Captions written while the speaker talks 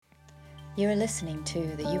You are listening to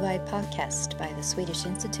the UI podcast by the Swedish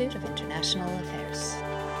Institute of International Affairs.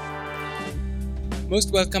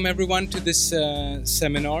 Most welcome everyone to this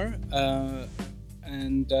seminar.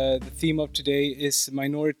 And the theme of today is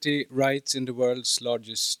minority rights in the world's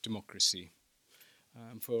largest democracy.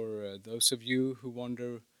 For those of you who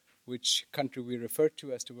wonder which country we refer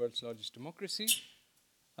to as the world's largest democracy,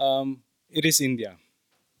 it is India.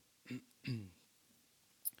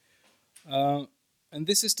 And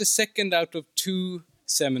this is the second out of two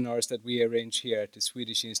seminars that we arrange here at the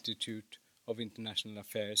Swedish Institute of International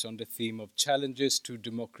Affairs on the theme of challenges to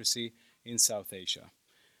democracy in South Asia.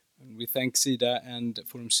 And we thank SIDA and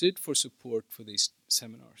Forum Syd for support for these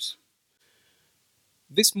seminars.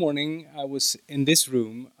 This morning I was in this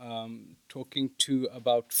room talking to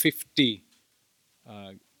about 50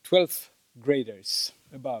 12th graders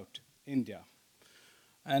about India.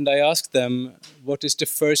 And I asked them, what is the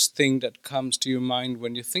first thing that comes to your mind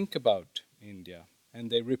when you think about India?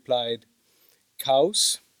 And they replied,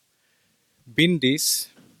 cows, bindis,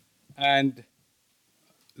 and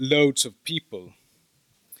loads of people.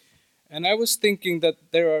 And I was thinking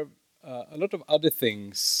that there are a lot of other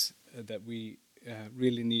things that we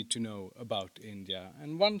really need to know about India.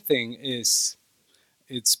 And one thing is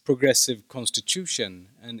its progressive constitution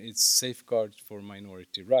and its safeguards for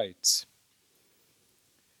minority rights.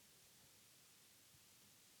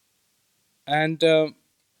 And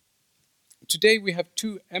today we have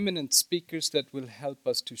two eminent speakers that will help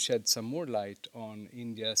us to shed some more light on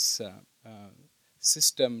India's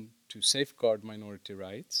system to safeguard minority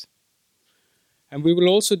rights. And we will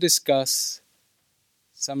also discuss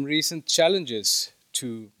some recent challenges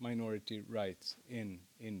to minority rights in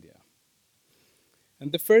India.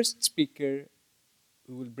 And the first speaker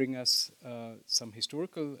who will bring us some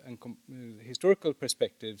historical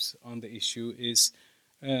perspectives on the issue is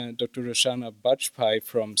Dr. Rochana Bajpai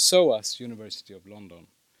from SOAS, University of London.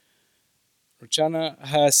 Rochana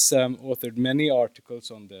has authored many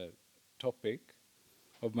articles on the topic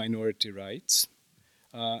of minority rights,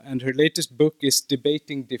 and her latest book is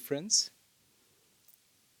Debating Difference,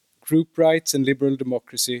 Group Rights and Liberal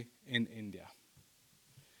Democracy in India.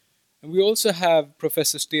 And we also have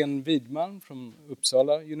Professor Sten Widmalm from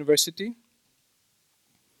Uppsala University.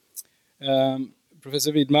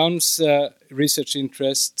 Professor Widmalm's research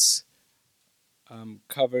interests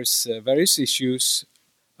covers various issues,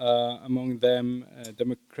 among them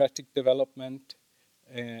democratic development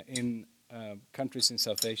in countries in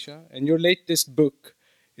South Asia. And your latest book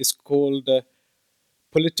is called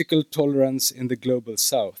Political Tolerance in the Global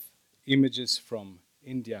South, Images from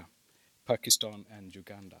India, Pakistan and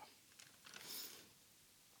Uganda.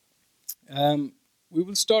 We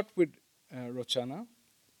will start with Rochana,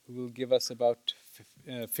 who will give us about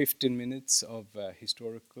 15 minutes of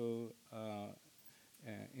historical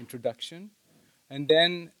introduction. And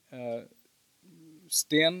then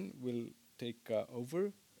Sten will take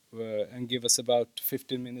over and give us about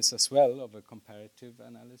 15 minutes as well of a comparative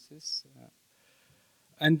analysis.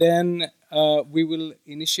 And then we will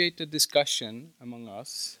initiate a discussion among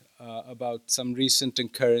us about some recent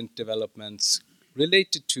and current developments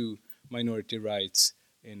related to minority rights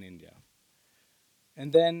in India.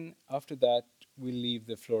 And then after that, we'll leave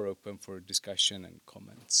the floor open for discussion and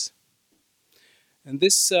comments. And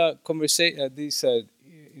this these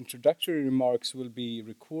introductory remarks will be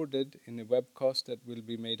recorded in a webcast that will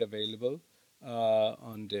be made available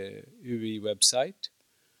on the UI website.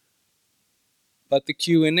 But the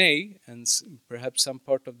Q&A and perhaps some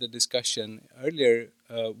part of the discussion earlier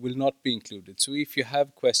will not be included. So if you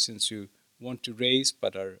have questions you want to raise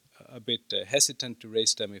but are a bit hesitant to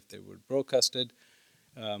raise them if they were broadcasted,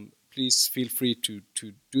 please feel free to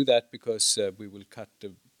do that, because we will cut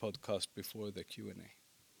the podcast before the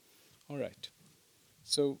Q&A. All right.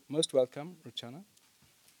 So, most welcome, Rochana.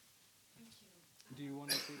 Thank you. Do you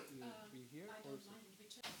want to be here? I don't mind.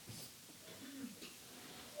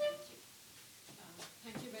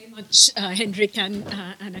 Thank you very much, Henrik and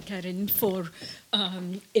Anna-Karin, for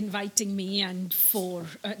inviting me, and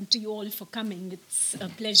to you all for coming. It's a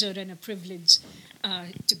pleasure and a privilege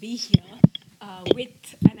to be here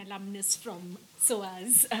with an alumnus from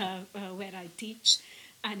SOAS, where I teach,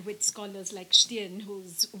 and with scholars like Sten,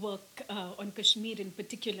 whose work on Kashmir in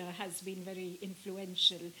particular has been very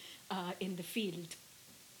influential in the field.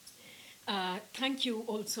 Thank you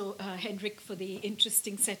also, Henrik, for the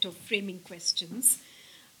interesting set of framing questions.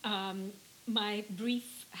 My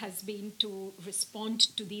brief has been to respond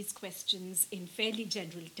to these questions in fairly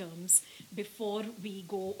general terms before we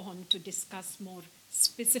go on to discuss more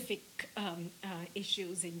specific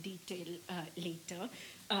issues in detail later.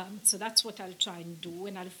 So that's what I'll try and do,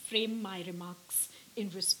 and I'll frame my remarks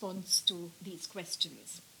in response to these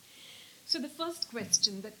questions. So the first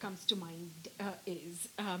question that comes to mind is,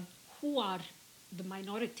 who are the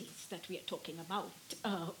minorities that we are talking about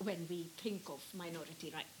when we think of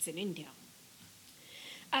minority rights in India?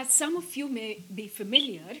 As some of you may be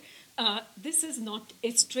familiar, this is not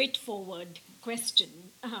a straightforward question.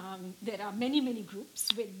 There are many, many groups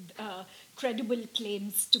with credible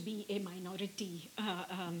claims to be a minority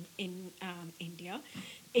in India.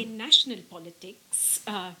 In national politics,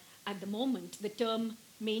 at the moment, the term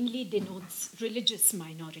mainly denotes religious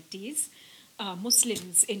minorities.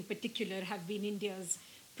 Muslims, in particular, have been India's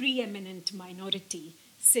preeminent minority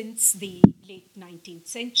since the late 19th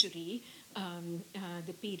century,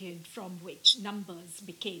 the period from which numbers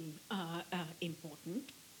became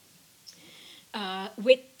important.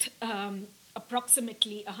 With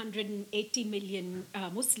approximately 180 million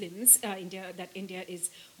Muslims, India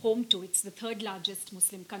is home to. It's the third largest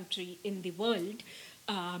Muslim country in the world,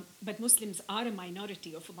 but Muslims are a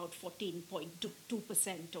minority of about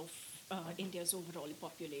 14.2% of India's overall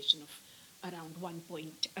population of around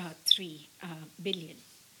 1.3 billion.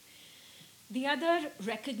 The other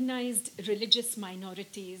recognized religious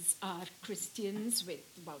minorities are Christians with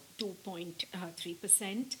about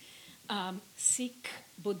 2.3%, Sikh,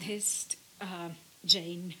 Buddhist,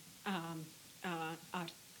 Jain are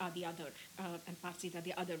the other, and Parsis are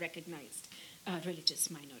the other recognized religious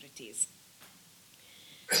minorities.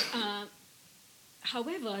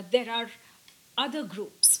 However, there are other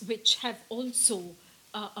groups which have also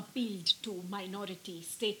appealed to minority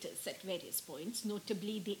status at various points,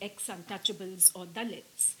 notably the ex-untouchables or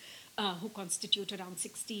Dalits, who constitute around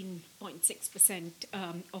 16.6%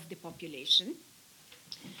 of the population,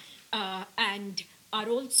 and are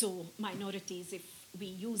also minorities if we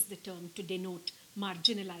use the term to denote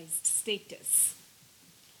marginalized status.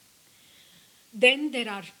 Then there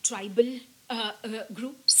are tribal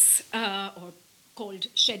groups, or called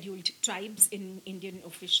scheduled tribes in Indian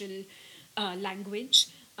official language,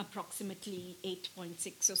 approximately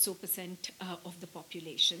 8.6 or so percent of the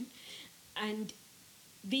population. And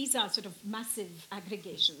these are sort of massive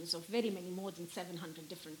aggregations of very many, more than 700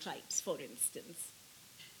 different tribes, for instance.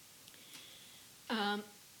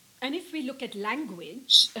 And if we look at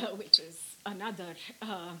language, which is another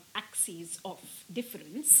axis of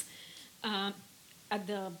difference, at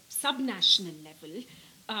the subnational level,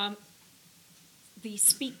 the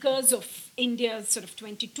speakers of India's sort of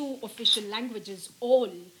 22 official languages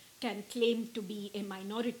all can claim to be a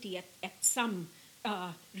minority at some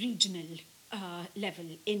regional level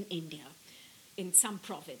in India, in some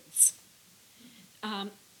province.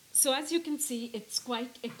 So as you can see, it's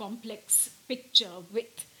quite a complex picture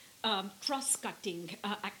with cross-cutting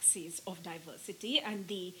axes of diversity, and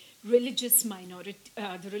the religious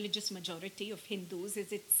majority of Hindus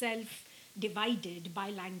is itself divided by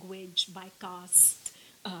language, by caste,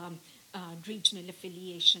 regional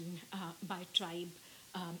affiliation, by tribe,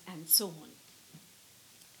 and so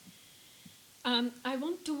on. I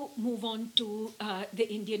want to move on to the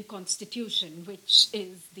Indian Constitution, which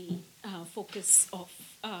is the focus of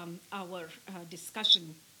our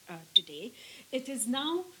discussion today. It is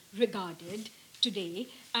now regarded today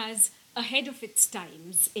as ahead of its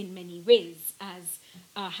times in many ways, as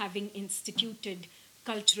having instituted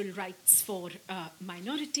cultural rights for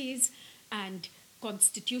minorities and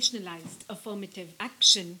constitutionalized affirmative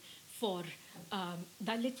action for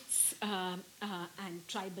Dalits and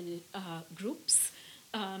tribal groups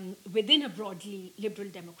within a broadly liberal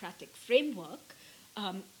democratic framework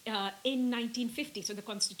in 1950. So the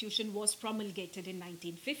Constitution was promulgated in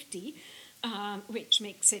 1950, which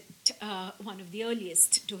makes it one of the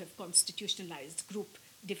earliest to have constitutionalized group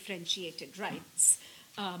differentiated rights.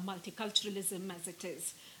 Multiculturalism, as it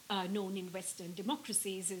is known in Western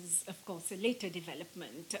democracies, is, of course, a later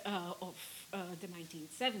development of the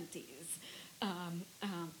 1970s.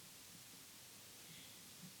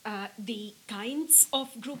 The kinds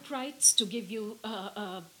of group rights, to give you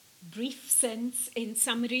a brief sense in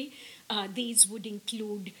summary, these would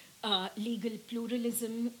include legal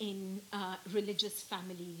pluralism in religious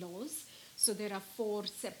family laws. So there are 4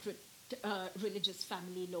 separate religious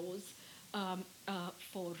family laws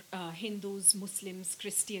for Hindus, Muslims,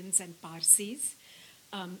 Christians, and Parsis.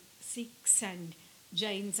 Sikhs and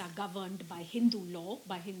Jains are governed by Hindu law,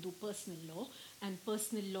 by Hindu personal law, and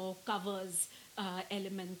personal law covers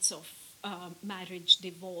elements of marriage,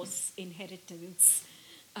 divorce, inheritance,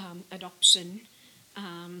 adoption.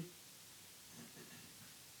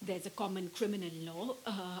 There's a common criminal law,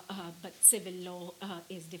 but civil law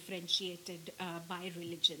is differentiated by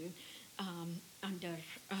religion under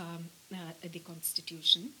the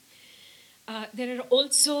Constitution. There are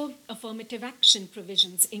also affirmative action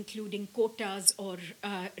provisions, including quotas or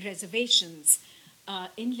reservations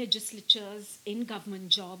in legislatures, in government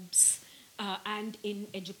jobs, and in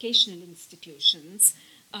educational institutions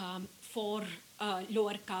for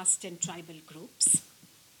lower caste and tribal groups.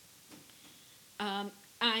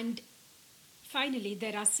 And finally,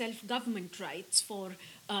 there are self-government rights for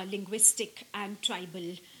linguistic and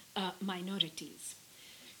tribal minorities.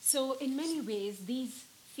 So in many ways, these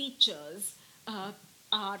features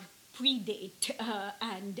are predate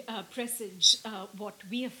and presage what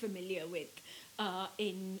we are familiar with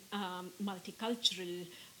in multicultural,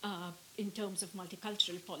 in terms of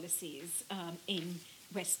multicultural policies in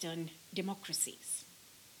Western democracies.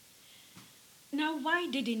 Now, why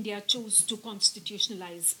did India choose to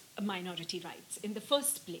constitutionalize minority rights in the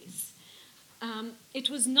first place? It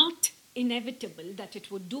was not inevitable that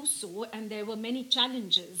it would do so, and there were many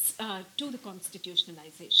challenges to the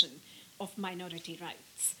constitutionalization of minority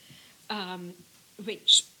rights,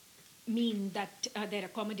 which mean that their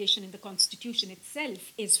accommodation in the Constitution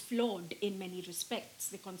itself is flawed in many respects.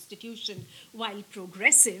 The Constitution, while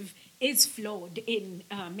progressive, is flawed in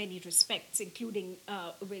many respects, including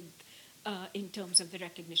in terms of the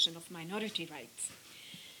recognition of minority rights.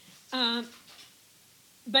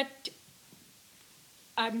 But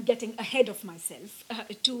I'm getting ahead of myself.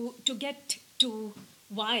 To get to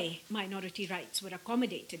why minority rights were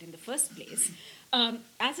accommodated in the first place,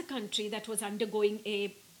 as a country that was undergoing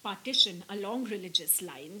a partition along religious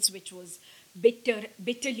lines, which was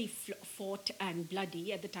bitterly fought and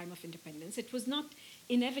bloody at the time of independence, it was not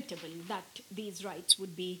inevitable that these rights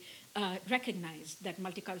would be recognized, that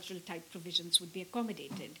multicultural type provisions would be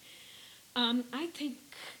accommodated. I think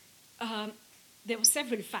there were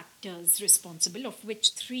several factors responsible, of which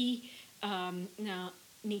three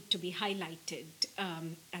need to be highlighted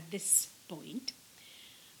at this point.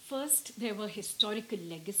 First, there were historical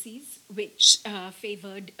legacies which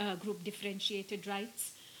favored group differentiated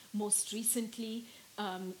rights. Most recently,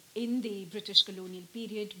 in the British colonial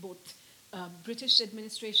period, both British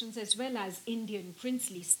administrations as well as Indian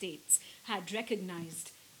princely states had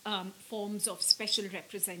recognized forms of special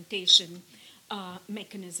representation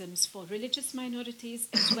mechanisms for religious minorities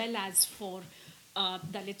as well as for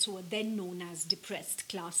Dalits who were then known as depressed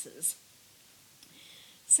classes.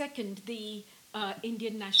 Second, the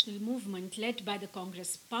Indian national movement led by the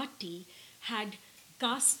Congress party had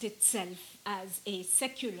cast itself as a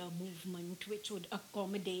secular movement which would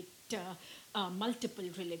accommodate multiple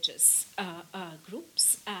religious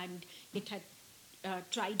groups, and it had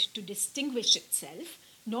tried to distinguish itself,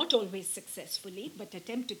 not always successfully, but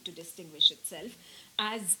attempted to distinguish itself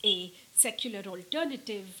as a secular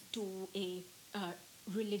alternative to a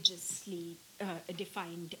religiously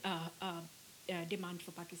defined demand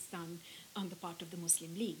for Pakistan on the part of the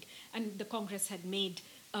Muslim League. And the Congress had made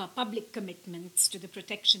public commitments to the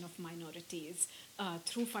protection of minorities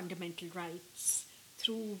through fundamental rights,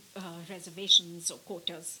 through reservations or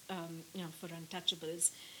quotas for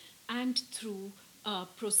untouchables, and through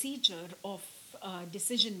procedure of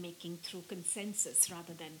decision-making through consensus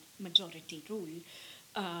rather than majority rule.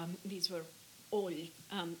 These were all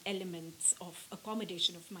elements of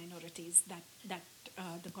accommodation of minorities that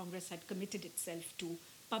the Congress had committed itself to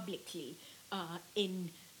publicly in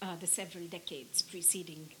the several decades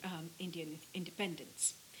preceding Indian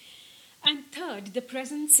independence. And third, the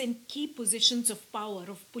presence in key positions of power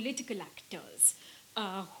of political actors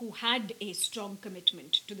who had a strong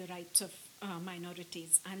commitment to the rights of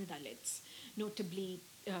minorities and Dalits, notably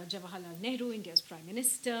Jawaharlal Nehru, India's Prime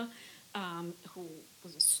Minister, who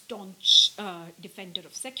was a staunch defender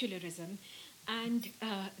of secularism, and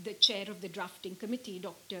the chair of the drafting committee,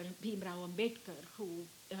 Dr. Bhimrao Ambedkar, who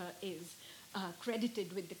is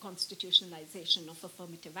credited with the constitutionalization of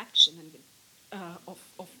affirmative action and with,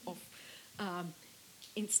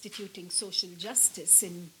 instituting social justice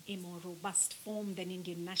in a more robust form than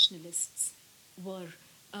Indian nationalists were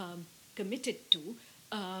committed to.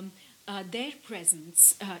 Their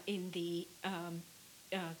presence in the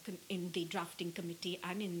drafting committee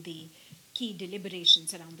and in the key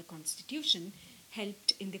deliberations around the Constitution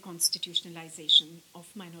helped in the constitutionalization of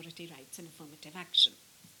minority rights and affirmative action.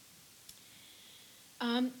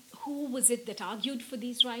 Who was it that argued for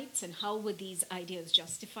these rights, and how were these ideas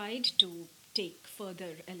justified? To take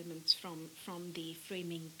further elements from the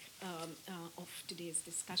framing of today's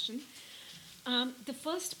discussion. The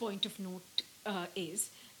first point of note is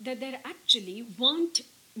that there actually weren't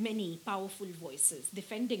many powerful voices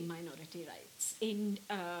defending minority rights in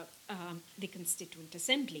the Constituent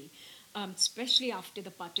Assembly, especially after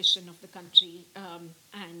the partition of the country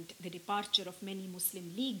and the departure of many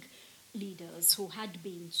Muslim League leaders who had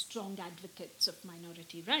been strong advocates of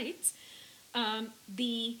minority rights,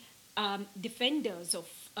 the defenders of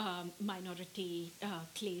minority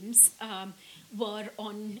claims were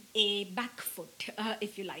on a back foot,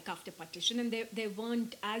 if you like, after partition, and there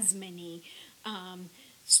weren't as many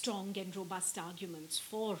strong and robust arguments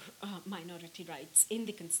for minority rights in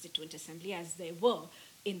the Constituent Assembly as there were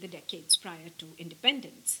in the decades prior to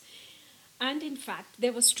independence. And in fact,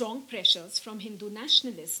 there were strong pressures from Hindu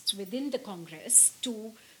nationalists within the Congress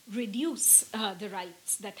to reduce the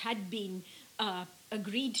rights that had been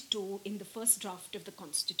agreed to in the first draft of the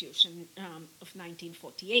Constitution of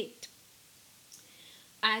 1948.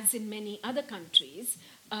 As in many other countries,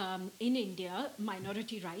 in India,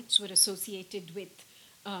 minority rights were associated with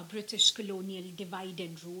British colonial divide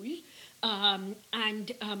and rule,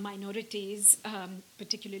 and minorities,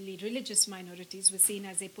 particularly religious minorities, were seen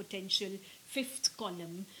as a potential fifth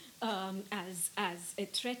column, as a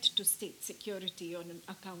threat to state security on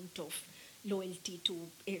account of loyalty to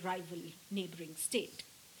a rival neighboring state.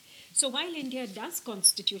 So while India does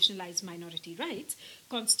constitutionalize minority rights,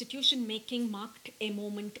 constitution making marked a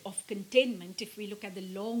moment of containment if we look at the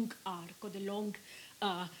long arc or the long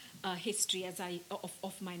history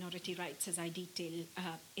of minority rights as I detail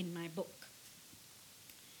in my book.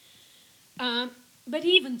 But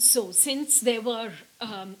even so, since they were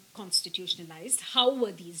constitutionalized, how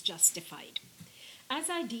were these justified? As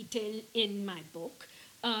I detail in my book,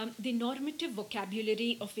 the normative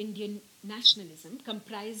vocabulary of Indian nationalism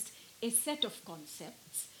comprised a set of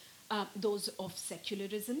concepts, those of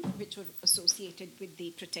secularism, which were associated with the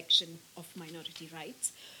protection of minority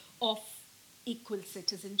rights, of equal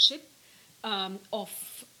citizenship,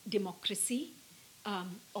 of democracy,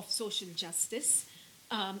 of social justice,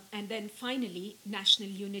 and then finally, national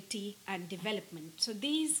unity and development. So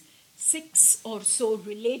these 6 or so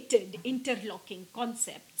related interlocking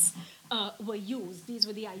concepts were used. These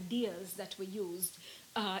were the ideas that were used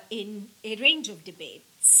in a range of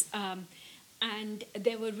debates. And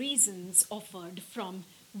there were reasons offered from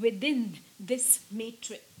within this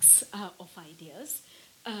matrix of ideas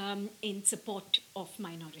in support of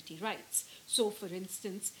minority rights. So, for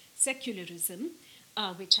instance, secularism,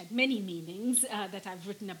 which had many meanings that I've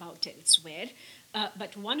written about elsewhere,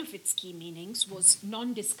 but one of its key meanings was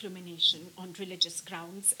non-discrimination on religious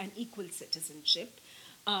grounds and equal citizenship,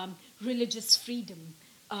 religious freedom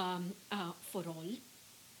for all,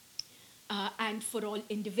 and for all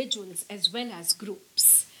individuals as well as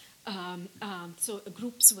groups. So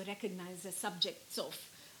groups were recognized as subjects of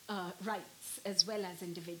rights as well as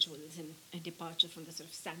individuals, in a departure from the sort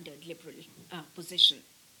of standard liberal position.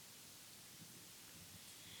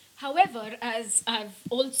 However, as I've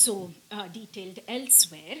also detailed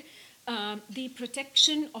elsewhere, the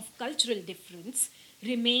protection of cultural difference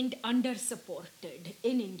remained under-supported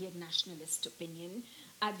in Indian nationalist opinion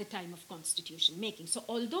at the time of constitution making. So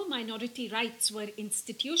although minority rights were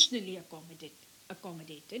institutionally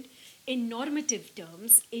accommodated in normative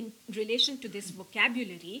terms in relation to this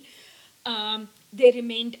vocabulary, they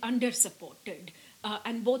remained under-supported,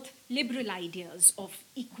 and both liberal ideas of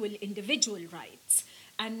equal individual rights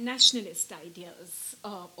and nationalist ideas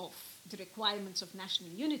of the requirements of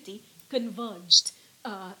national unity converged,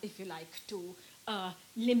 if you like, to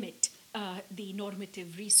limit the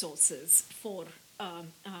normative resources for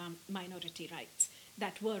minority rights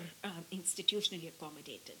that were institutionally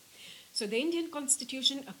accommodated. So the Indian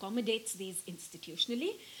Constitution accommodates these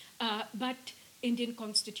institutionally, but Indian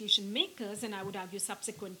constitution makers, and I would argue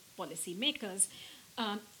subsequent policy makers,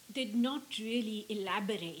 did not really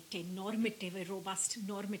elaborate a robust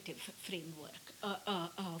normative framework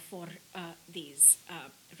for these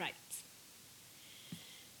rights.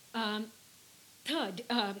 Third,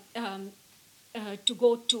 to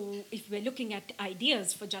go to, if we're looking at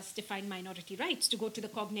ideas for justifying minority rights, to go to the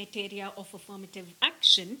cognate area of affirmative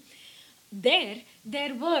action, there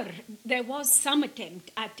was some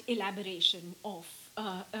attempt at elaboration of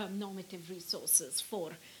normative resources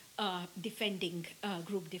for defending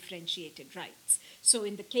group differentiated rights. So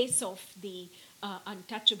in the case of the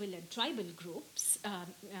untouchable and tribal groups, I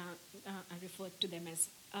referred to them as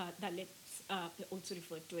Dalits, also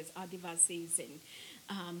referred to as Adivasis in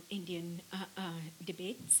Indian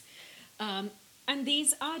debates. And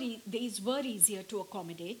these were easier to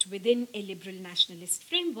accommodate within a liberal nationalist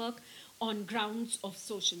framework on grounds of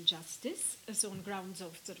social justice, so on grounds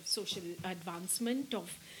of sort of social advancement,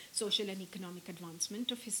 of social and economic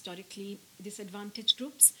advancement of historically disadvantaged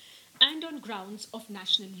groups, and on grounds of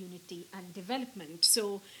national unity and development.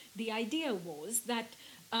 So the idea was that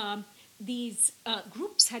these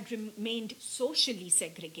groups had remained socially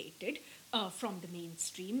segregated from the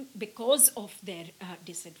mainstream because of their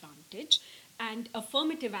disadvantage, and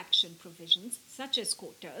affirmative action provisions such as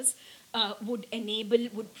quotas would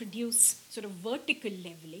produce sort of vertical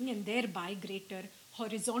leveling and thereby greater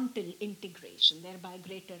horizontal integration, thereby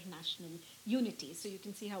greater national unity. So you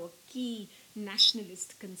can see how a key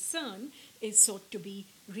nationalist concern is sought to be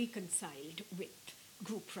reconciled with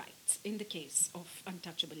group rights in the case of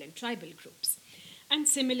untouchable and tribal groups. And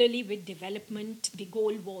similarly with development, the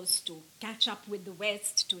goal was to catch up with the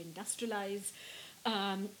West, to industrialize,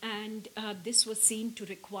 and this was seen to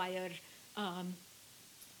require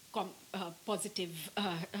positive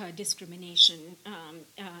discrimination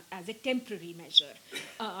as a temporary measure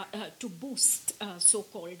to boost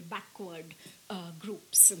so-called backward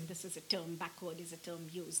groups. And this is a term, backward is a term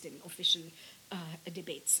used in official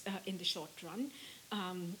debates in the short run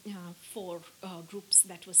for groups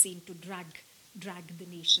that were seen to drag the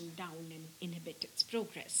nation down and inhibit its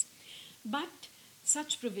progress. But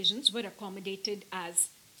such provisions were accommodated as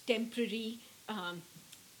temporary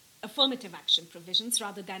affirmative action provisions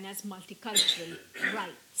rather than as multicultural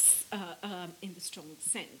rights in the strong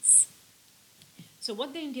sense. So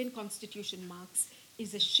what the Indian Constitution marks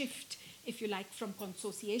is a shift, if you like, from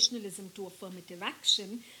consociationalism to affirmative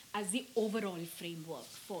action as the overall framework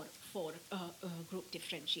for group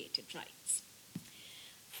differentiated rights.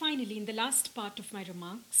 Finally, in the last part of my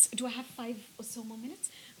remarks, do I have 5 or so more minutes?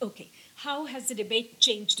 Okay. How has the debate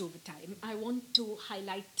changed over time? I want to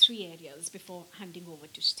highlight 3 areas before handing over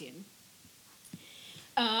to Sten.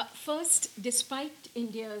 First, despite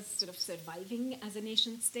India's sort of surviving as a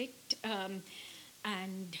nation state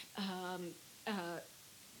and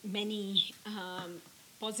many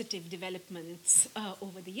positive developments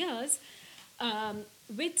over the years,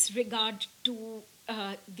 with regard to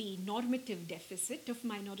the normative deficit of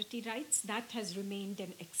minority rights, that has remained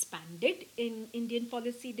and expanded in Indian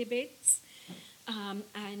policy debates.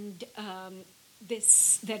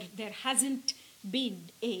 There hasn't been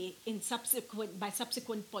by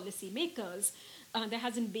subsequent policymakers, there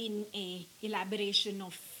hasn't been a elaboration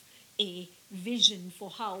of a vision for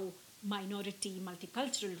how minority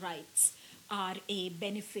multicultural rights are a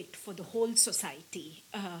benefit for the whole society,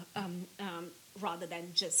 rather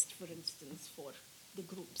than just, for instance, for the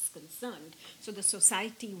groups concerned. So the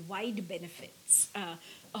society-wide benefits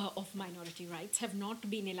of minority rights have not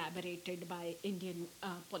been elaborated by Indian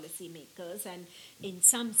policymakers, and in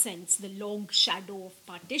some sense the long shadow of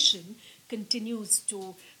partition continues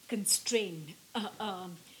to constrain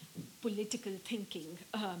political thinking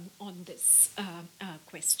on this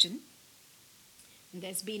question. And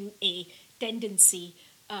there's been a tendency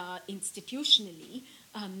institutionally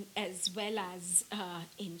as well as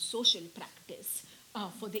in social practice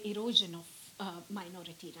for the erosion of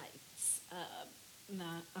minority rights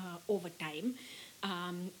over time.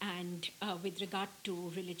 And with regard to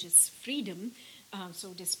religious freedom,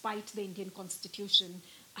 so despite the Indian Constitution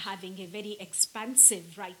having a very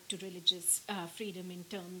expansive right to religious freedom in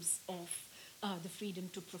terms of the freedom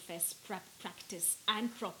to profess, practice, and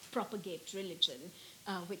propagate religion,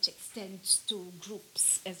 which extends to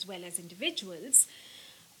groups as well as individuals,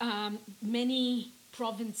 many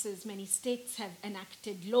provinces, many states have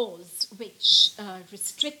enacted laws which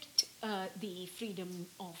restrict the freedom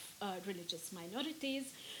of religious minorities.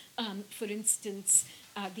 For instance,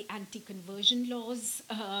 the anti-conversion laws,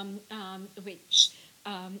 which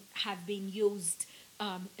have been used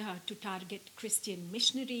to target Christian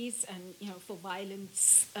missionaries and for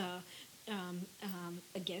violence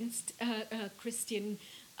against Christian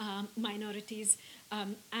minorities,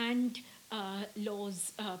 and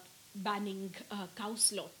laws banning cow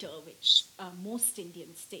slaughter, which most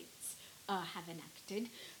Indian states have enacted.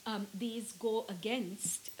 These go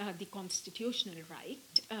against the constitutional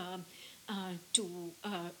right to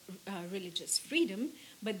religious freedom,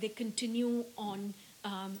 but they continue on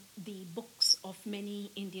the books of many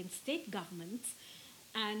Indian state governments.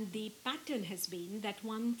 And the pattern has been that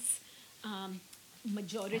once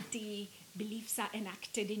majority beliefs are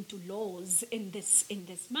enacted into laws in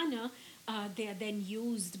this manner, they are then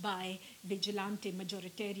used by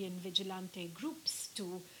majoritarian vigilante groups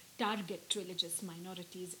to target religious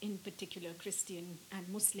minorities, in particular Christian and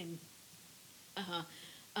Muslim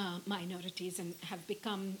minorities, and have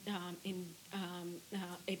become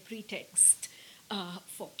a pretext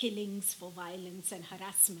for killings, for violence and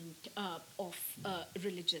harassment of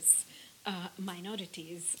religious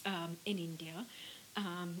minorities in India.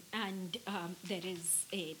 And there is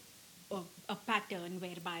a pattern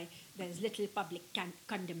whereby there is little public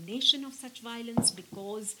condemnation of such violence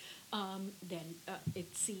because then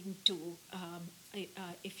it's seen to,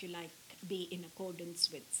 if you like, be in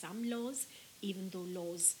accordance with some laws, even though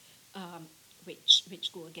laws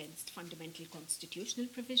which go against fundamental constitutional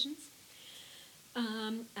provisions.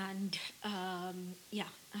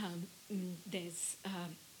 There's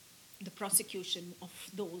the prosecution of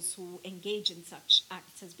those who engage in such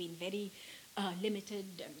acts has been very limited,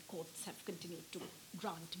 and courts have continued to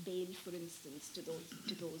grant bail, for instance, to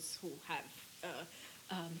those who have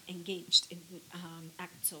engaged in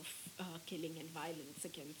acts of killing and violence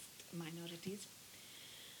against minorities.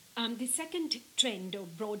 The second trend or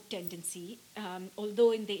broad tendency,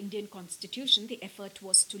 although in the Indian constitution the effort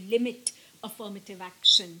was to limit affirmative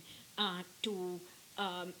action to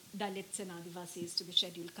Dalits and Adivasis, to the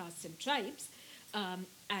scheduled castes and tribes,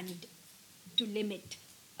 and to limit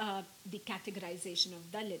the categorization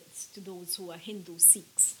of Dalits to those who are Hindu,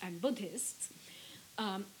 Sikhs, and Buddhists.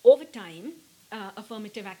 Over time,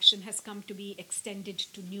 affirmative action has come to be extended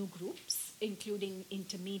to new groups, including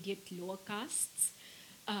intermediate lower castes.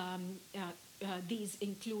 These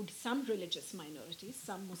include some religious minorities,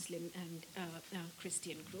 some Muslim and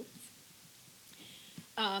Christian groups.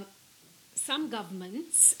 Some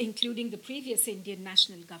governments, including the previous Indian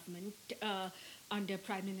national government under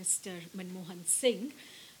Prime Minister Manmohan Singh,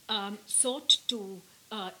 sought to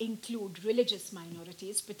include religious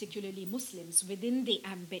minorities, particularly Muslims, within the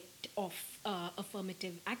ambit of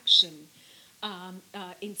affirmative action,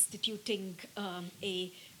 instituting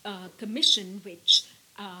a commission which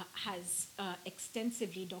has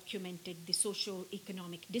extensively documented the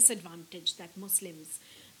socio-economic disadvantage that Muslims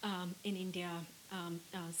in India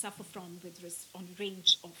suffer from on a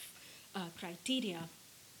range of criteria,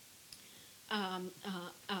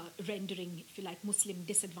 rendering, if you like, Muslim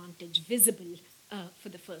disadvantage visible for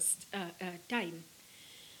the first time.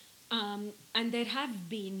 And there have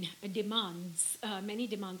been demands, many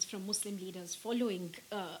demands from Muslim leaders following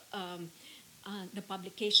the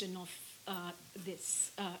publication of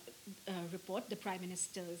this report, the Prime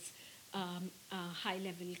Minister's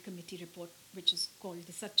high-level committee report, which is called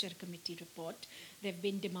the Sachar Committee report. There have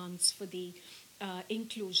been demands for the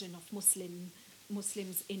inclusion of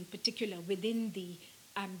Muslims in particular within the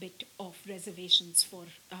ambit of reservations for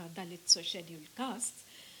Dalits or scheduled castes.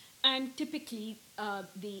 And typically,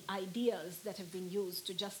 the ideas that have been used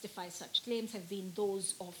to justify such claims have been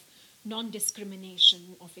those of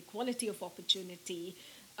non-discrimination, of equality of opportunity,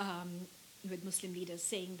 with Muslim leaders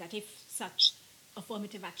saying that if such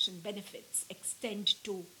affirmative action benefits extend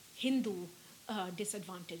to Hindu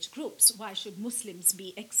disadvantaged groups, why should Muslims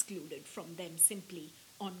be excluded from them simply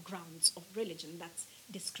on grounds of religion? That's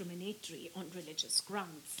discriminatory on religious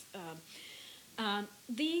grounds.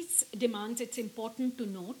 These demands, it's important to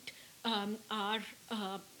note,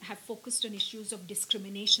 have focused on issues of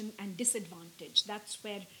discrimination and disadvantage. That's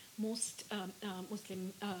where most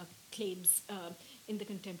Muslim claims in the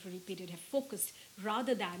contemporary period have focused,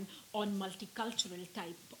 rather than on multicultural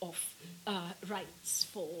type of rights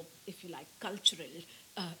for, if you like, cultural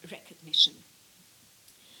recognition.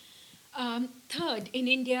 Third, in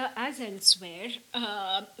India, as elsewhere,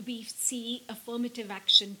 we see affirmative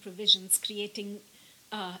action provisions creating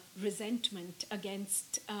resentment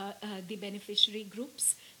against the beneficiary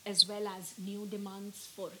groups, as well as new demands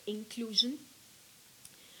for inclusion.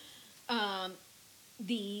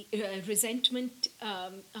 The resentment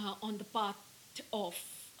on the part of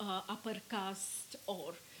upper caste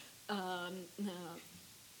or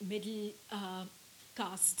middle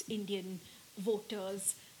caste Indian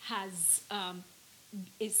voters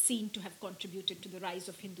is seen to have contributed to the rise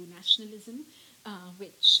of Hindu nationalism,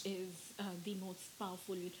 which is the most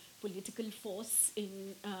powerful political force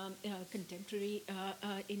in contemporary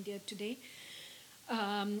India today.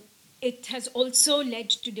 It has also led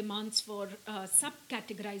to demands for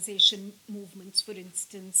subcategorization movements, for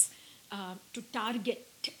instance, to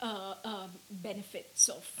target benefits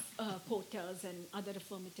of quotas and other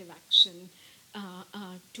affirmative action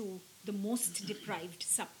to the most deprived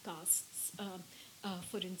subcastes,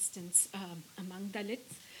 for instance, among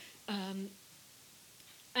Dalits.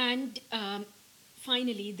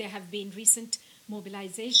 Finally, there have been recent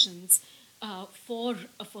mobilizations for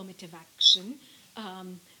affirmative action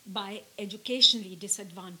by educationally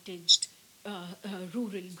disadvantaged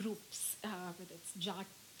rural groups, whether it's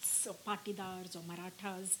Jats or Patidars or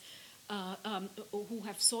Marathas, who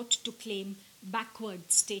have sought to claim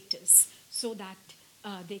backward status so that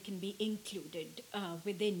they can be included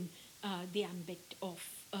within the ambit of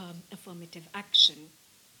affirmative action.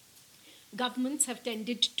 Governments have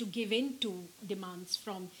tended to give in to demands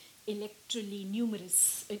from electorally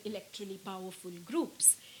numerous, electorally powerful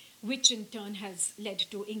groups, which in turn has led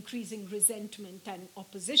to increasing resentment and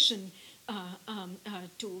opposition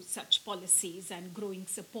to such policies and growing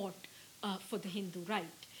support for the Hindu right.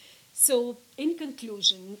 So, in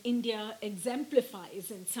conclusion, India exemplifies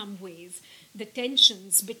in some ways the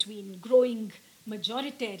tensions between growing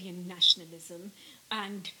majoritarian nationalism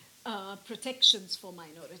and protections for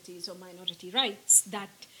minorities or minority rights. That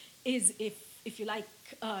is, if you like,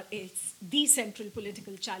 it's the central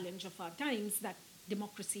political challenge of our times that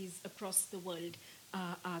democracies across the world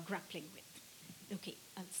are grappling with. Okay,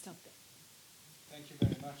 I'll stop there. Thank you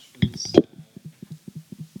very much for this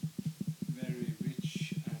very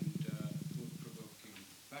rich and thought-provoking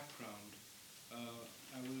background.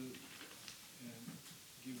 I will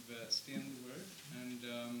give Sten the word, and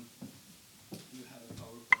you have a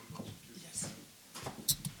PowerPoint also too. Yes.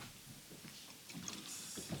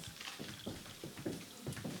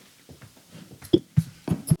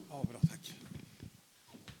 Bra, tack.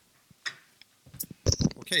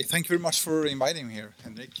 Okay, thank you very much for inviting me here,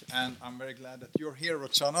 Henrik. And I'm very glad that you're here,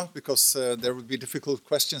 Rochana, because there will be difficult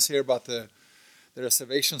questions here about the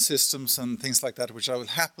reservation systems and things like that, which I will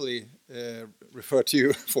happily refer to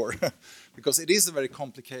you for, because it is a very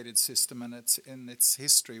complicated system, and it's in its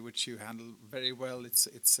history, which you handle very well. It's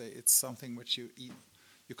something which you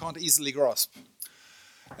can't easily grasp.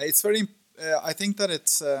 It's very. I think that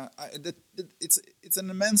it's an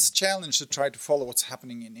immense challenge to try to follow what's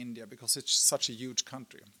happening in India, because it's such a huge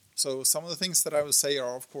country. So some of the things that I will say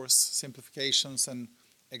are, of course, simplifications and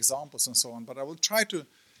examples and so on, but I will try to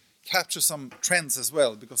capture some trends as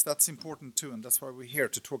well, because that's important too, and that's why we're here,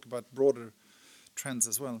 to talk about broader trends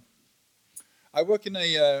as well. I work in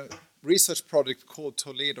a research project called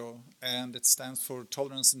Toledo, and it stands for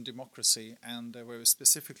Tolerance and Democracy, and where we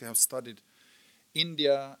specifically have studied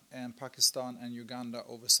India and Pakistan and Uganda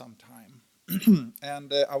over some time.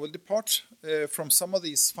 And I will depart from some of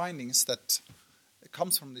these findings that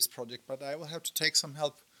comes from this project, but I will have to take some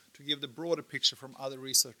help to give the broader picture from other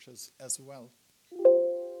researchers as well.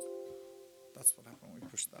 That's what happened when we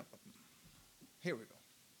pushed that button. Here we go.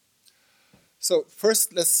 So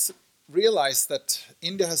first, let's realize that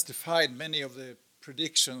India has defied many of the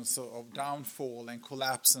predictions of downfall and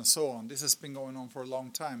collapse and so on. This has been going on for a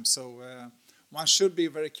long time. So one should be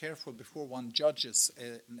very careful before one judges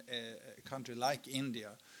a country like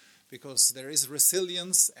India, because there is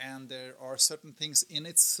resilience and there are certain things in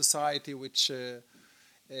its society which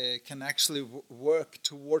can actually work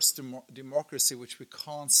towards democracy, which we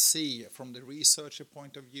can't see from the researcher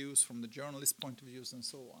point of views, from the journalist point of views, and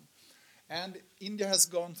so on. And India has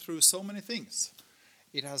gone through so many things.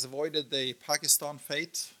 It has avoided the Pakistan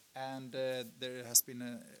fate, and there has been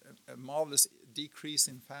a marvelous decrease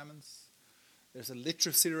in famines. There's a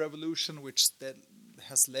literacy revolution which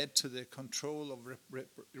has led to the control of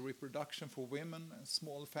reproduction for women and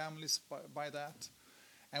small families by that.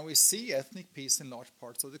 And we see ethnic peace in large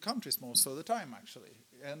parts of the countries most of the time, actually.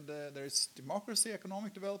 And there's democracy,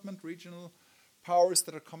 economic development, regional powers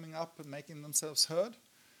that are coming up and making themselves heard.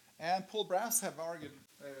 And Paul Brass have argued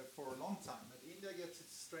for a long time that India gets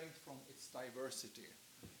its strength from its diversity.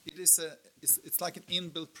 It's like an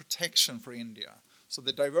inbuilt protection for India. So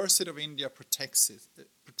the diversity of India protects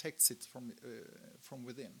it from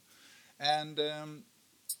within. And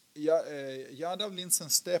Yadav, Linz,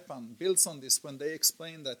 and Stepan builds on this when they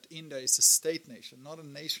explain that India is a state nation, not a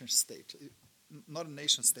nation state.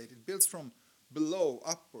 It builds from below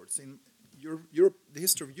upwards. In Europe, the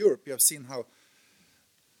history of Europe, you have seen how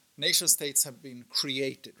nation states have been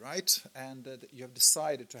created, right? And you have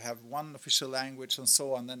decided to have one official language and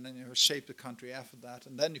so on, and then you have shaped the country after that,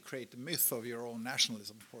 and then you create the myth of your own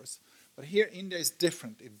nationalism, of course. But here, India is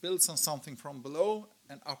different. It builds on something from below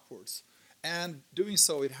and upwards. And doing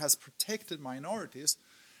so, it has protected minorities.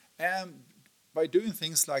 And by doing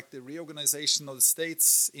things like the reorganization of the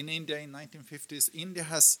states in India in 1950s, India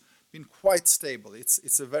has been quite stable.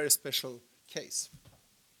 It's a very special case.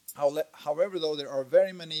 However, though, there are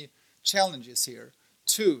very many challenges here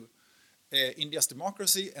to India's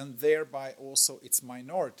democracy and thereby also its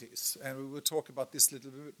minorities. And we will talk about this a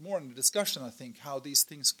little bit more in the discussion, I think, how these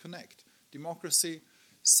things connect. Democracy,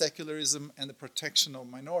 secularism, and the protection of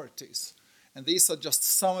minorities. And these are just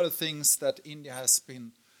some of the things that India has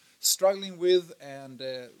been struggling with, and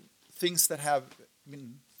things that have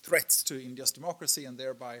been threats to India's democracy and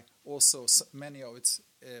thereby also many of its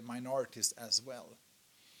minorities as well.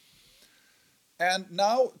 And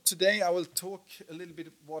now, today, I will talk a little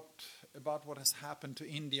bit about what has happened to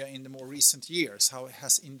India in the more recent years. How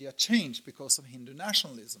has India changed because of Hindu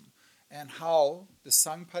nationalism? And how the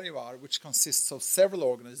Sangh Parivar, which consists of several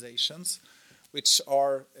organizations, which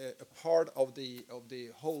are a part of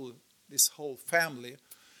this whole family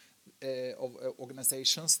of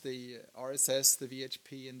organizations, the RSS, the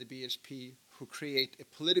VHP, and the BHP, who create a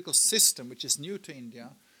political system which is new to India,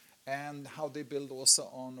 and how they build also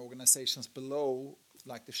on organizations below,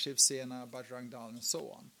 like the Shiv Sena, Bajrang Dal, and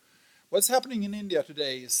so on. What's happening in India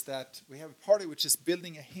today is that we have a party which is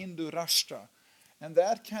building a Hindu Rashtra, and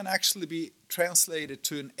that can actually be translated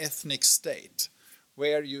to an ethnic state,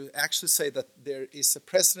 where you actually say that there is a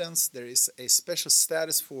precedence, there is a special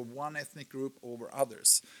status for one ethnic group over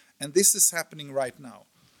others. And this is happening right now.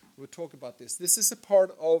 We'll talk about this. This is a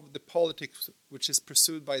part of the politics which is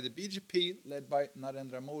pursued by the BJP, led by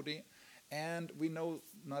Narendra Modi. And we know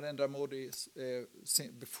Narendra Modi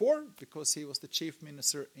before, because he was the chief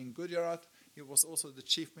minister in Gujarat. He was also the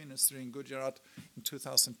chief minister in Gujarat in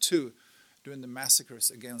 2002 during the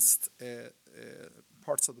massacres against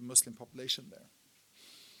parts of the Muslim population there.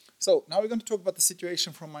 So now we're going to talk about the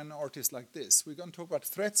situation for minorities like this. We're going to talk about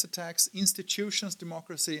threats, attacks, institutions,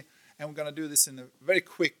 democracy, and we're going to do this in a very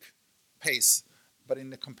quick pace, but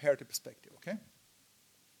in a comparative perspective, okay?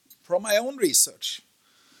 From my own research,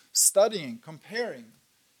 studying, comparing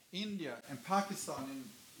India and Pakistan and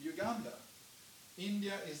Uganda,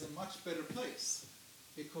 India is a much better place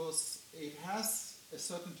because it has a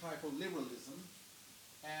certain type of liberalism,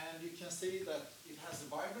 and you can see that it has a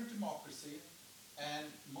vibrant democracy and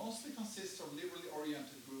mostly consists of liberally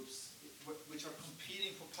oriented groups which are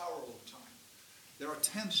competing for power all the time. There are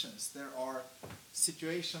tensions, there are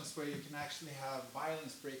situations where you can actually have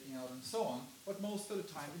violence breaking out and so on, but most of the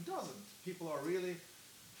time it doesn't. People are really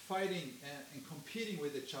fighting and competing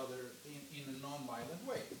with each other in a non-violent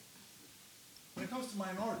way. When it comes to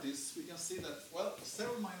minorities, we can see that, well,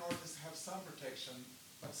 several minorities have some protection,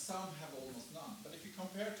 but some have almost none. But if you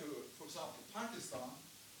compare to, for example, Pakistan,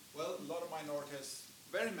 well, a lot of minorities,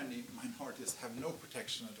 very many minorities have no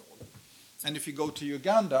protection at all. And if you go to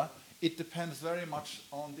Uganda, it depends very much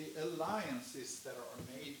on the alliances that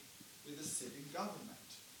are made with the sitting government.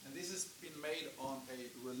 And this has been made on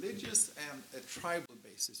a religious and a tribal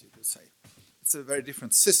basis, you could say. It's a very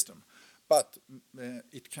different system, but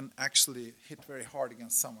it can actually hit very hard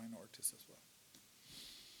against some minorities as well.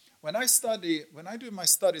 When I do my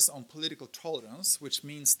studies on political tolerance, which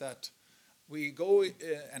means that we go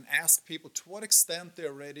and ask people to what extent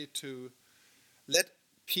they're ready to let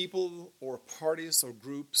people or parties or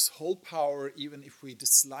groups hold power even if we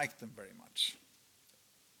dislike them very much.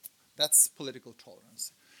 That's political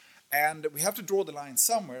tolerance. And we have to draw the line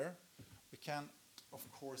somewhere. We can, of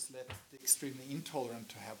course, let the extremely intolerant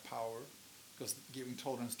to have power, because giving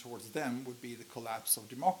tolerance towards them would be the collapse of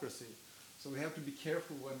democracy. So we have to be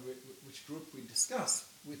careful which group we discuss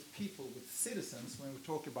with people, with citizens, when we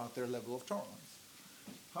talk about their level of tolerance.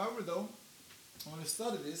 However, though, when we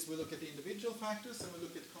study this, we look at the individual factors and we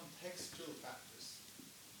look at contextual factors.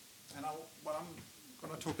 And what I'm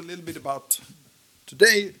going to talk a little bit about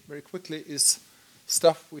today, very quickly, is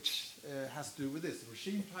stuff which has to do with this,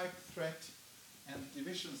 regime type, threat, and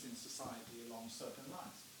divisions in society along certain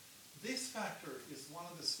lines. This factor is one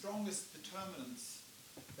of the strongest determinants,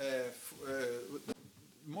 the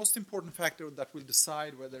most important factor that will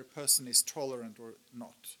decide whether a person is tolerant or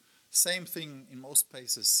not. Same thing in most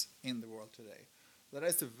places in the world today. That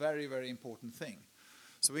is a very, very important thing.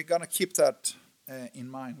 So we're going to keep that in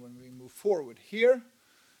mind when we move forward here.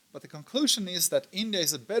 But the conclusion is that India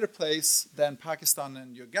is a better place than Pakistan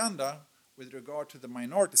and Uganda with regard to the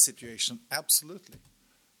minority situation, absolutely.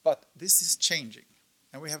 But this is changing.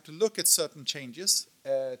 And we have to look at certain changes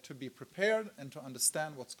to be prepared and to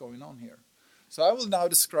understand what's going on here. So I will now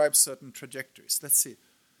describe certain trajectories. Let's see.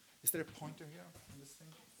 Is there a pointer here on this thing?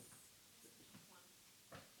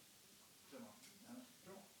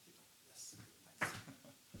 Yes. Thanks.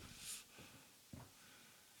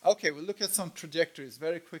 Okay, we'll look at some trajectories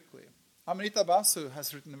very quickly. Amrita Basu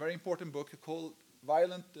has written a very important book called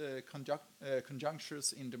Violent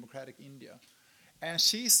Conjunctures in Democratic India. And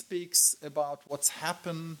she speaks about what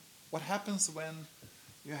happens when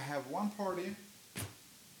you have one party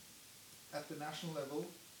at the national level,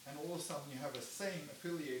 and all of a sudden you have a same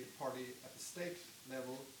affiliated party at the state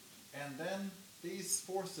level, and then these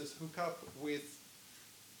forces hook up with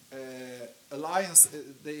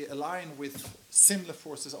they align with similar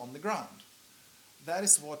forces on the ground. That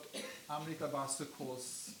is what Amrita Basu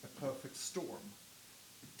calls a perfect storm.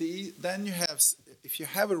 Then you have, if you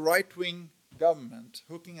have a right-wing government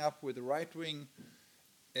hooking up with a right-wing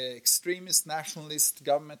extremist nationalist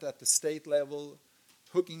government at the state level,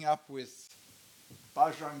 hooking up with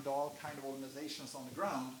Bajrang Dal kind of organizations on the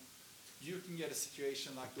ground, you can get a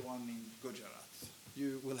situation like the one in Gujarat.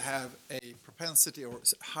 You will have a propensity or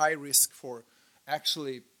high risk for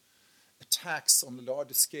actually attacks on the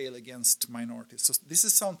larger scale against minorities. So this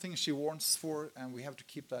is something she warns for, and we have to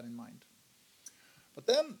keep that in mind. But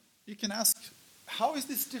then you can ask, how is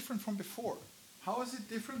this different from before? How is it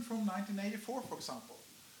different from 1984, for example,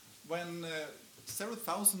 when several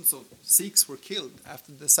thousands of Sikhs were killed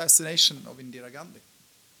after the assassination of Indira Gandhi,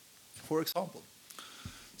 for example?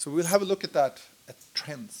 So we'll have a look at that, at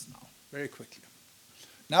trends now, very quickly.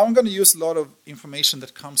 Now I'm going to use a lot of information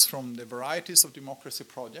that comes from the Varieties of Democracy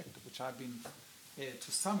project, which I've been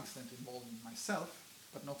to some extent involved in myself,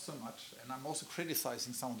 but not so much. And I'm also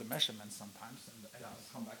criticizing some of the measurements sometimes, and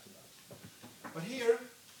I'll come back to that. But here,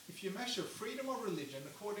 if you measure freedom of religion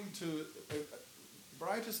according to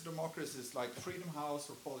Varieties of Democracies like Freedom House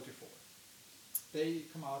or Polity4, they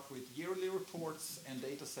come out with yearly reports and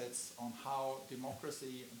data sets on how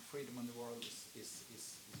democracy and freedom in the world is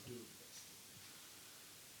doing.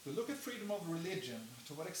 To look at freedom of religion,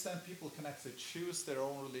 to what extent people can actually choose their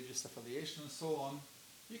own religious affiliation and so on,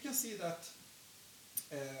 you can see that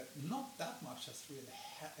not that much has really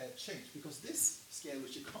changed, because this scale,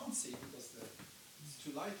 which you can't see because it's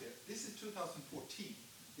too light here, this is 2014.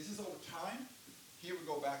 This is over time. Here we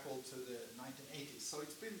go back all to the 1980s. So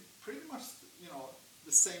it's been pretty much,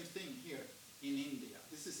 the same thing here in India.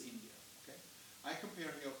 This is India, okay? I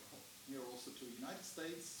compare here also to United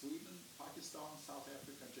States, Sweden, Pakistan, South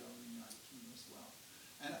Africa, Germany, United Kingdom as well.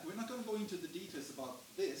 And we're not going to go into the details about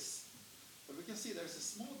this, but we can see there's a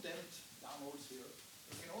small dent downwards here.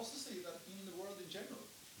 We can also see that in the world in general,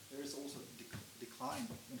 there is also a decline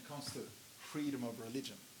when it comes to freedom of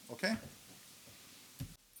religion, okay?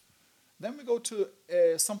 Then we go to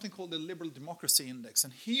something called the Liberal Democracy Index,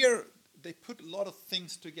 and here they put a lot of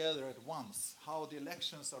things together at once. How the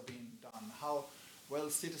elections are being done, how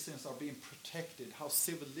well citizens are being protected, how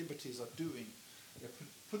civil liberties are doing. They're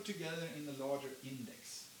put together in a larger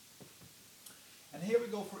index. And here we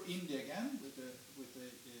go for India again with the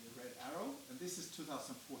red arrow, and this is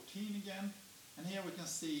 2014 again. And here we can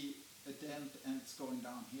see a dent, and it's going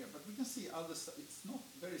down here. But we can see others. It's not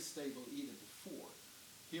very stable either before.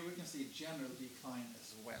 Here we can see a general decline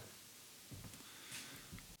as well.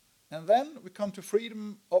 And then we come to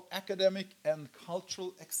freedom of academic and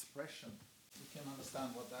cultural expression. You can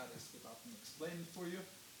understand what that is without me explaining it for you.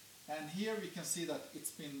 And here we can see that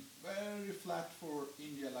it's been very flat for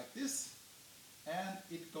India like this. And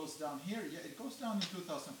it goes down here. Yeah, it goes down in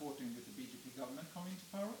 2014 with the BJP government coming to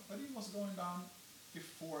power, but it was going down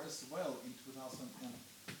before as well in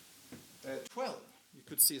 2012. You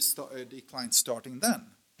could see a decline starting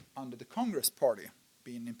then, under the Congress Party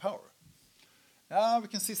being in power. Now we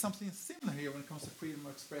can see something similar here when it comes to freedom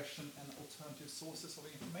of expression and alternative sources of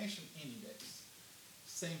information index.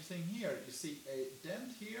 Same thing here. You see a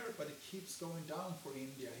dent here, but it keeps going down for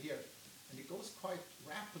India here. And it goes quite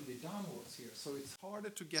rapidly downwards here. So it's harder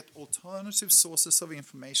to get alternative sources of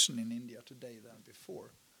information in India today than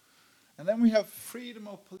before. And then we have freedom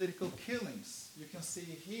of political killings. You can see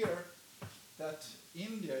here that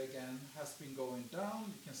India again has been going down.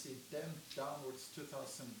 You can see a dent downwards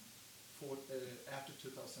after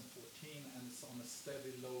 2014, and it's on a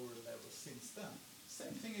steady lower level since then.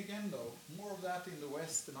 Same thing again though, more of that in the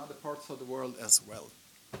West and other parts of the world as well,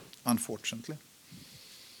 unfortunately.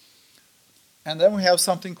 And then we have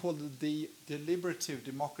something called the Deliberative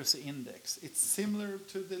Democracy Index. It's similar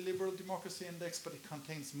to the Liberal Democracy Index, but it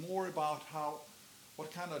contains more about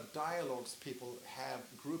what kind of dialogues people have,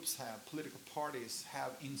 groups have, political parties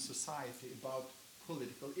have in society about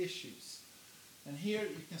political issues. And here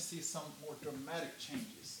you can see some more dramatic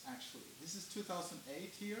changes, actually. This is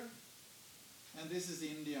 2008 here, and this is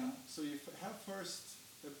India. So you have first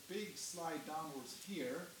a big slide downwards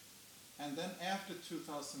here, and then after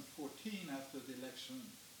 2014, after the election,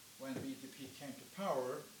 when BJP came to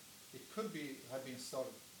power, it could have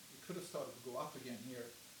started to go up again here,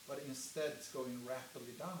 but instead it's going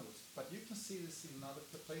rapidly downwards. But you can see this in other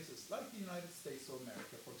places, like the United States of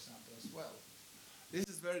America, for example, as well. This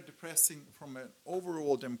is very depressing from an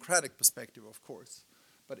overall democratic perspective, of course.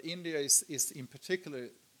 But India is in particular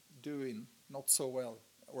doing not so well,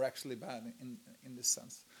 or actually bad in this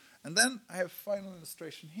sense. And then I have a final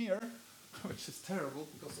illustration here, which is terrible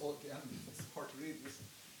because again it's hard to read this.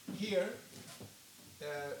 Here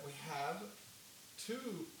we have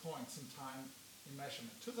 2 points in time in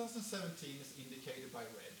measurement. 2017 is indicated by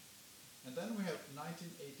red, and then we have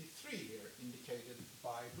 1983 here indicated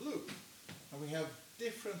by blue. And we have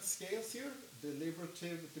different scales here,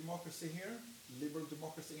 deliberative democracy here, liberal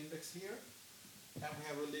democracy index here, and we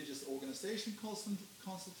have religious organization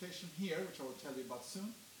consultation here, which I will tell you about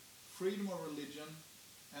soon, freedom of religion,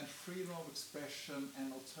 and freedom of expression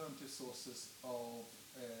and alternative sources of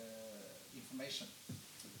information.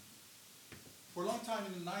 For a long time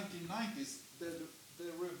in the 1990s,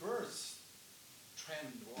 the reverse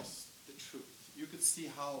trend was the truth. You could see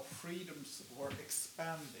how freedoms were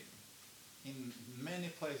expanding in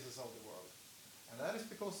places of the world. And that is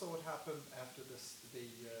because of what happened after the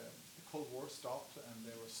Cold War stopped, and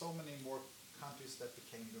there were so many more countries that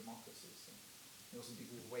became democracies. And there was a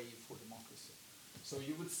big wave for democracy. So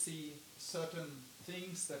you would see certain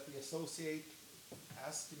things that we associate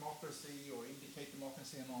as democracy or indicate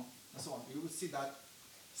democracy and so on. You would see that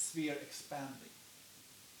sphere expanding.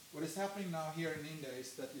 What is happening now here in India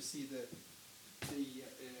is that you see the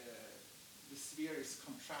sphere is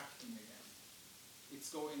contracting again.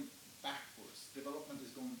 It's going backwards. Development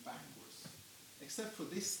is going backwards. Except for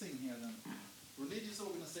this thing here then, religious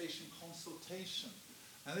organization consultation.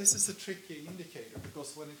 And this is a tricky indicator,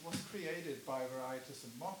 because when it was created by Varieties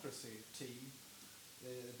and Democracy team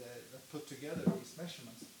that put together these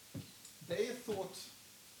measurements, they thought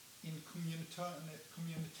in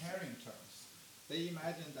communitarian terms. They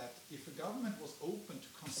imagined that if a government was open to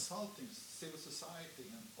consulting civil society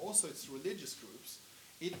and also its religious groups,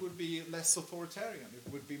 it would be less authoritarian,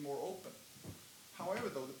 it would be more open. However,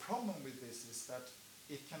 though, the problem with this is that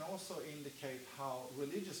it can also indicate how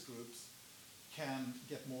religious groups can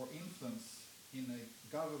get more influence in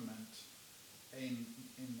a government in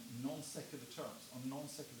non-secular terms, on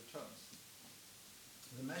non-secular terms.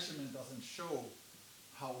 The measurement doesn't show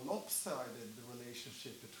how lopsided the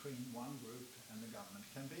relationship between one group and the government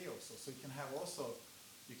can be also. So you can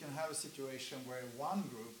have a situation where one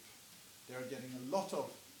group, they're getting a lot of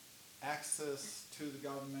access to the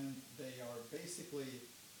government. They are basically,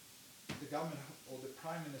 the government or the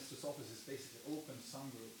Prime Minister's office is basically open to some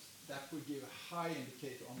groups. That would give a high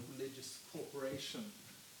indicator on religious cooperation,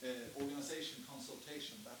 organization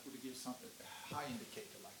consultation. That would give a high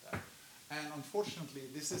indicator like that. And unfortunately,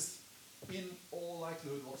 this is in all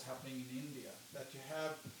likelihood what's happening in India, that you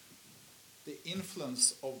have the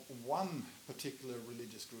influence of one particular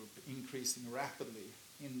religious group increasing rapidly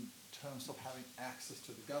in terms of having access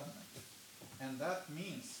to the government. And that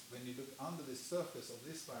means, when you look under the surface of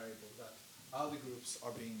this variable, that other groups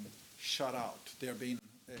are being shut out.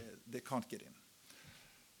 They can't get in.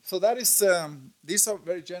 So that is, these are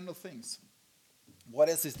very general things. What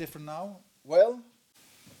else is different now? Well,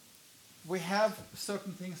 we have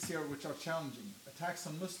certain things here which are challenging. Attacks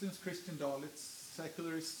on Muslims, Christian Dalits,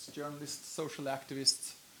 secularists, journalists, social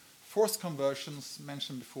activists, forced conversions,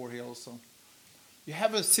 mentioned before here also. You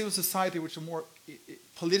have a civil society which is more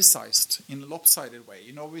politicized in a lopsided way.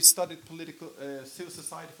 You know, we studied civil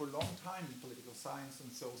society for a long time in political science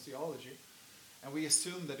and sociology, and we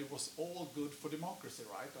assumed that it was all good for democracy,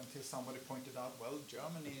 right? Until somebody pointed out, well,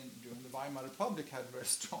 Germany during the Weimar Republic had a very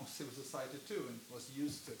strong civil society too, and was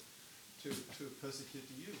used to persecute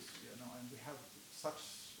the youth, you know, and we have such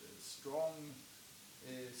strong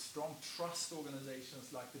trust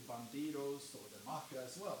organizations like the Bandidos or the Mafia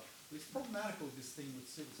as well. It's problematical, this thing with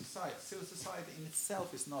civil society. Civil society in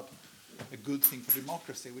itself is not a good thing for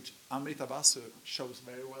democracy, which Amrita Basu shows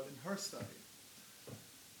very well in her study.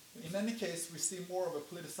 In any case, we see more of a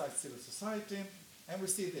politicized civil society, and we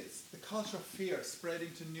see this, the culture of fear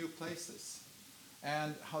spreading to new places,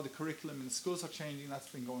 and how the curriculum in the schools are changing. That's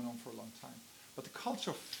been going on for a long time. But the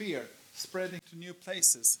culture of fear spreading to new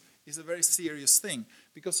places is a very serious thing,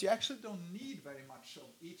 because you actually don't need very much of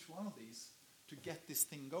each one of these to get this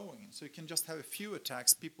thing going. So you can just have a few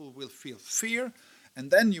attacks, people will feel fear, and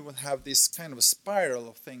then you will have this kind of a spiral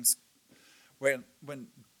of things when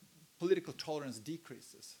political tolerance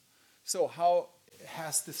decreases. So how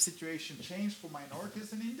has the situation changed for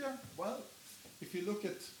minorities in India? Well, if you look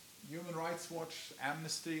at Human Rights Watch,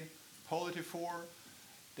 Amnesty, Polity4,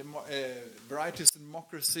 Varieties and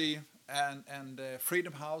Democracy, and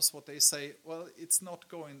Freedom House, what they say, well, it's not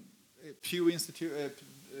going. Pew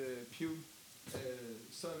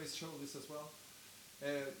surveys show this as well.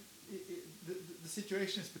 The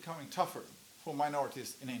situation is becoming tougher for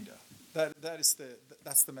minorities in India. That's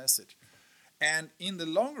the message. And in the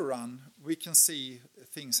longer run, we can see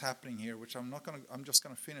things happening here, which I'm just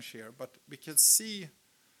going to finish here. But we can see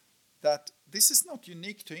that this is not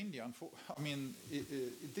unique to India. I mean,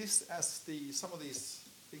 this as some of these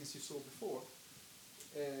things you saw before,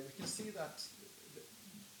 we can see that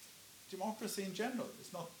democracy in general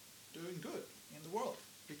is not doing good in the world.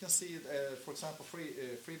 We can see, for example,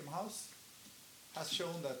 Freedom House has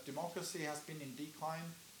shown that democracy has been in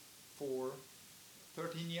decline for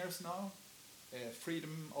 13 years now.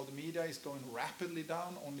 Freedom of the media is going rapidly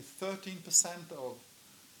down. Only 13% of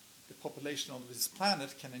the population on this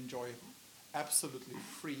planet can enjoy absolutely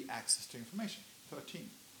free access to information. 13.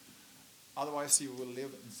 Otherwise, you will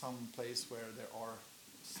live in some place where there are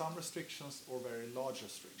some restrictions or very large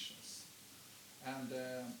restrictions. And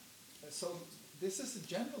so this is a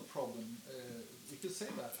general problem. We could say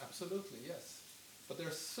that, absolutely, yes. But there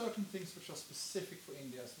are certain things which are specific for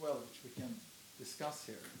India as well, which we can discuss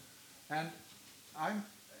here. And I'm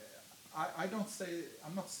not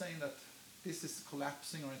saying that this is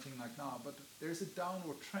collapsing or anything like now, but there's a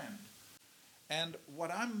downward trend. And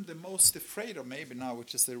what I'm the most afraid of maybe now,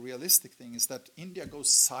 which is the realistic thing, is that India goes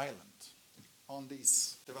silent on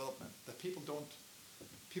these developments, that people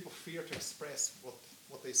fear to express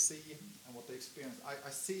what they see and what they experience.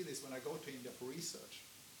 I see this when I go to India for research.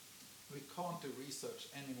 We can't do research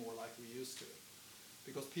anymore like we used to,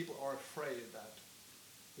 because people are afraid that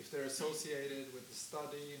if they're associated with the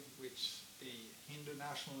study which the Hindu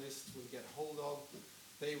nationalists will get hold of,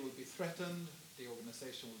 they will be threatened, the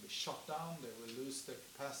organization will be shut down, they will lose their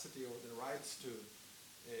capacity or their rights to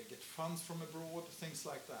get funds from abroad, things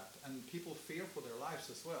like that. And people fear for their lives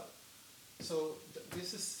as well. So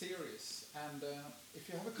this is serious. And if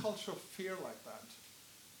you have a culture of fear like that,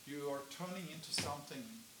 you are turning into something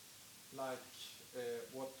like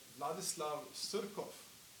what Vladislav Surkov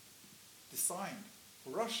designed for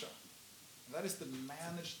Russia. And that is the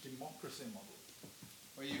managed democracy model,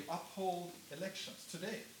 where you uphold elections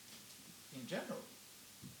today. In general,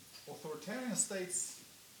 authoritarian states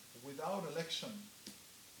without election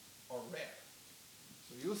are rare.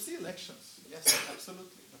 So you'll see elections, yes,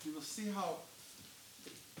 absolutely, but you will see how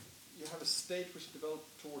you have a state which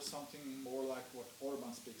developed towards something more like what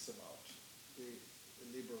Orban speaks about, the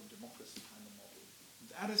liberal democracy kind of model.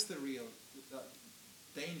 That is the real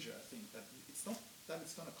danger, I think, that it's not that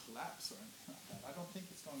it's going to collapse or anything like that. I don't think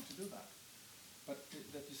it's going to do that. But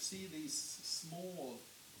that you see these small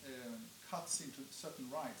cuts into certain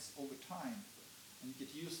rights over time, and you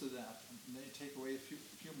get used to that, and then you take away a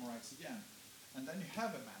few more rights again, and then you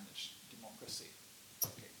have a managed democracy.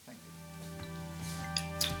 Okay, thank you.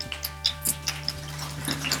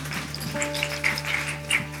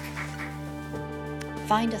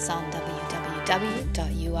 Find us on www.ui.sc.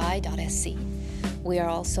 We are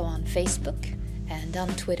also on Facebook and on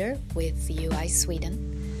Twitter with UI Sweden.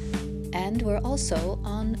 And we're also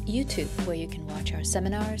on YouTube, where you can watch our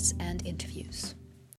seminars and interviews.